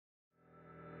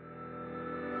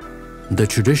The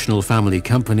traditional family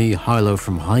company Hailo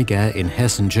from Haiger in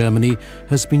Hessen, Germany,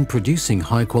 has been producing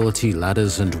high-quality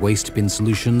ladders and waste bin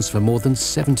solutions for more than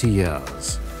 70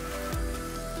 years.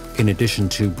 In addition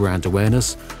to brand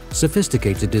awareness,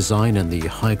 sophisticated design and the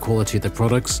high quality of the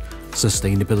products,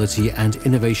 sustainability and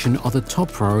innovation are the top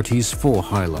priorities for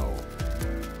Hailo.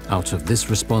 Out of this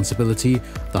responsibility,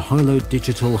 the Hailo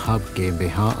Digital Hub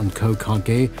GmbH & Co.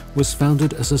 KG was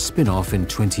founded as a spin-off in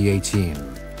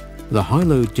 2018. The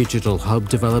Hailo Digital Hub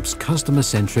develops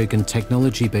customer-centric and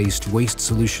technology-based waste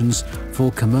solutions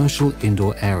for commercial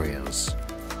indoor areas.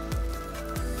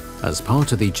 As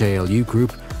part of the JLU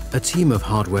Group, a team of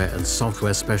hardware and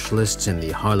software specialists in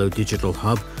the Hailo Digital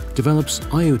Hub develops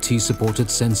IoT-supported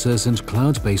sensors and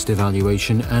cloud-based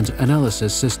evaluation and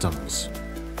analysis systems.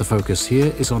 The focus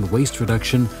here is on waste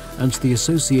reduction and the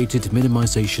associated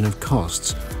minimization of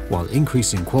costs, while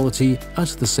increasing quality at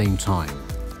the same time.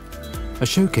 A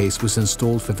showcase was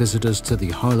installed for visitors to the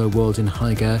Hailo World in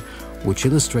Haiger, which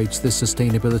illustrates this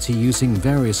sustainability using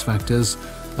various factors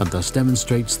and thus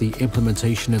demonstrates the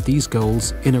implementation of these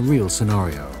goals in a real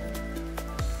scenario.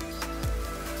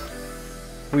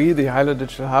 We, the Hailo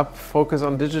Digital Hub, focus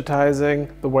on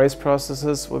digitizing the waste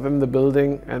processes within the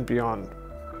building and beyond.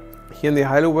 Here in the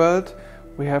Hailo World,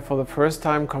 we have for the first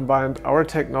time combined our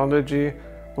technology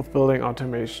with building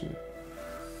automation.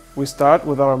 We start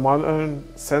with our modern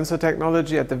sensor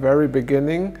technology at the very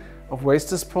beginning of waste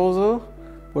disposal,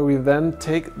 where we then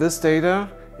take this data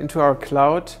into our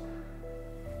cloud,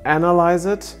 analyze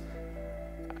it,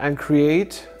 and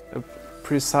create a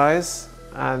precise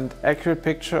and accurate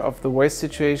picture of the waste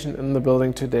situation in the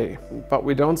building today. But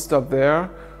we don't stop there.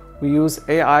 We use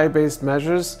AI-based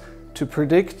measures to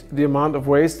predict the amount of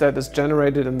waste that is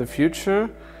generated in the future.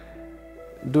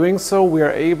 Doing so, we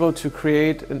are able to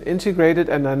create an integrated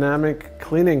and dynamic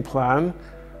cleaning plan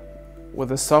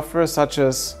with a software such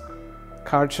as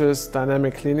Karcher's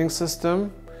dynamic cleaning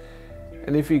system.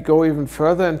 And if we go even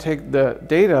further and take the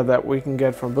data that we can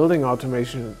get from building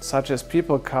automation, such as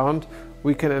people count,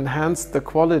 we can enhance the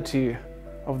quality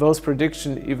of those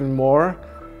predictions even more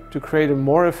to create a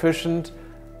more efficient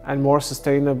and more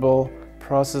sustainable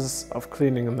process of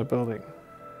cleaning in the building.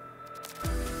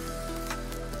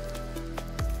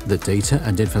 The data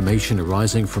and information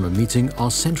arising from a meeting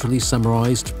are centrally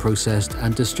summarized, processed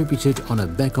and distributed on a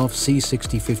BACnet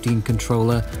C6015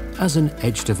 controller as an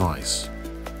edge device.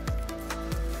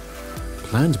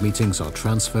 Planned meetings are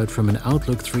transferred from an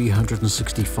Outlook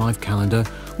 365 calendar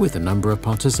with a number of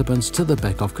participants to the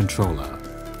BACnet controller.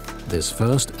 This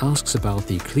first asks about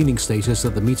the cleaning status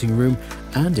of the meeting room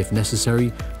and, if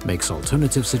necessary, makes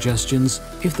alternative suggestions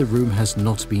if the room has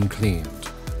not been cleaned.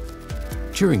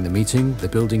 During the meeting, the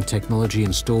building technology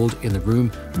installed in the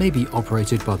room may be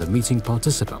operated by the meeting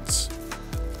participants.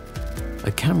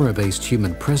 A camera-based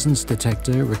human presence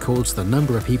detector records the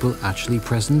number of people actually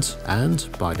present and,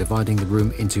 by dividing the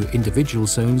room into individual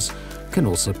zones, can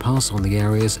also pass on the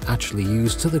areas actually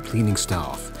used to the cleaning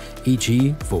staff,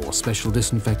 e.g. for special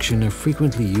disinfection of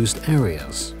frequently used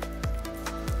areas.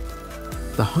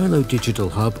 The Hailo Digital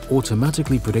Hub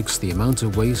automatically predicts the amount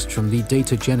of waste from the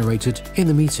data generated in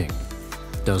the meeting.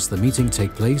 Does the meeting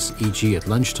take place, e.g. at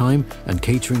lunchtime, and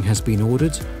catering has been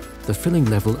ordered, the filling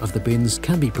level of the bins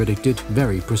can be predicted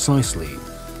very precisely.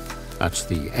 At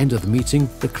the end of the meeting,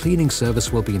 the cleaning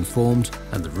service will be informed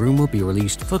and the room will be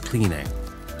released for cleaning.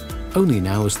 Only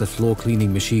now is the floor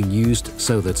cleaning machine used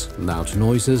so that loud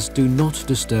noises do not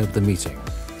disturb the meeting.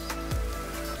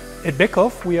 At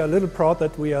BACnet, we are a little proud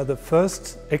that we are the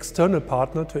first external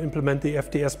partner to implement the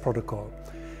FDS protocol.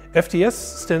 FDS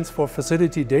stands for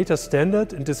Facility Data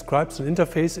Standard and describes an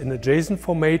interface in a JSON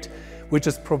format which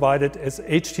is provided as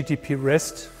HTTP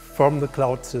REST from the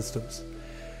cloud systems.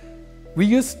 We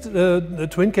used the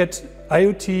TwinCat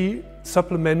IoT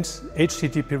supplement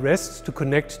HTTP REST to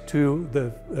connect to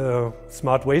the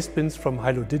smart waste bins from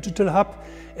Hailo Digital Hub,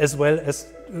 as well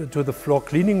as to the floor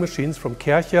cleaning machines from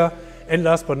Karcher, and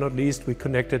last but not least, we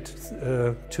connected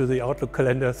to the Outlook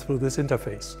calendar through this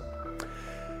interface.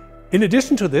 In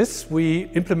addition to this, we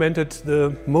implemented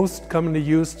the most commonly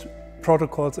used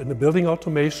protocols in the building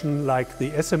automation, like the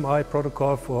SMI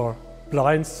protocol for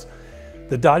blinds,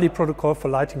 the DALI protocol for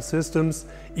lighting systems,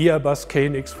 earbus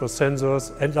KNX for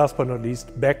sensors, and last but not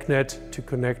least, BACnet to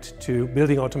connect to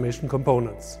building automation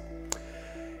components.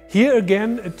 Here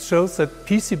again, it shows that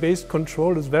PC-based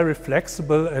control is very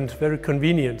flexible and very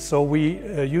convenient. So we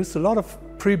use a lot of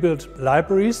pre-built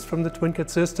libraries from the TwinCat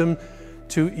system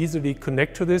to easily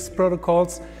connect to these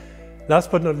protocols.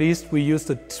 Last but not least, we use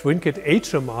the TwinCat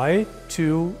HMI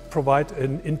to provide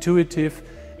an intuitive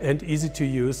and easy to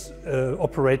use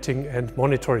operating and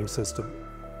monitoring system.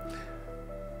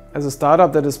 As a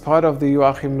startup that is part of the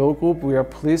Joachim Loh Group, we are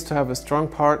pleased to have a strong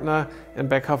partner in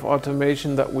back-half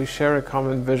automation that we share a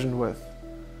common vision with.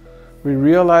 We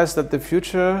realize that the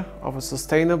future of a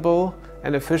sustainable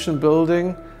and efficient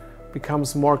building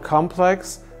becomes more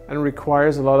complex and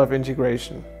requires a lot of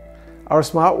integration. Our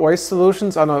smart waste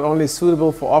solutions are not only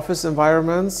suitable for office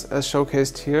environments, as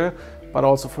showcased here, but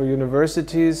also for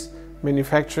universities,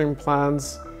 manufacturing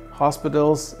plants,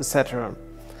 hospitals, etc.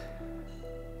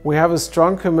 We have a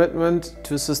strong commitment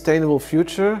to a sustainable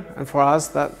future, and for us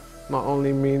that not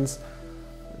only means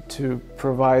to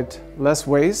provide less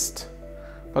waste,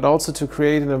 but also to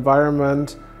create an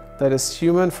environment that is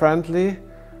human-friendly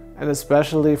and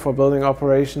especially for building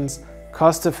operations,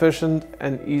 cost-efficient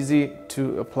and easy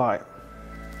to apply.